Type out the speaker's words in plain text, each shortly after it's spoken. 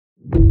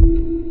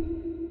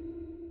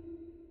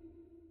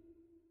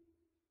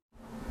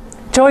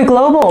Joy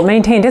Global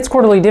maintained its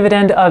quarterly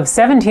dividend of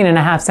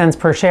 17.5 cents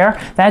per share.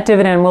 That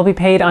dividend will be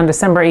paid on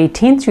December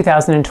 18,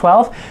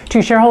 2012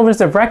 to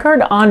shareholders of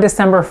record on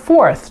December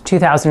 4th,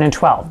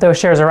 2012. Those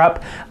shares are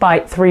up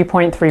by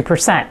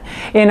 3.3%.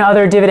 In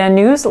other dividend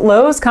news,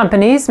 Lowe's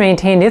Companies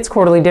maintained its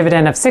quarterly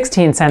dividend of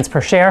 16 cents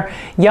per share.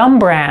 Yum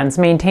Brands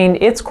maintained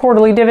its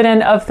quarterly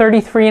dividend of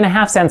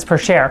 33.5 cents per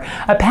share.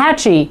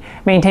 Apache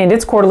maintained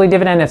its quarterly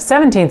dividend of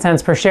 17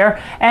 cents per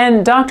share.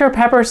 And Dr.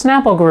 Pepper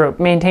Snapple Group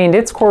maintained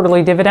its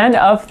quarterly dividend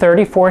of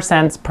 34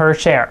 cents per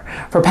share.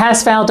 For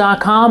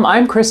PassFal.com,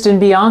 I'm Kristin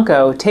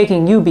Bianco,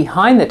 taking you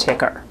behind the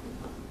ticker.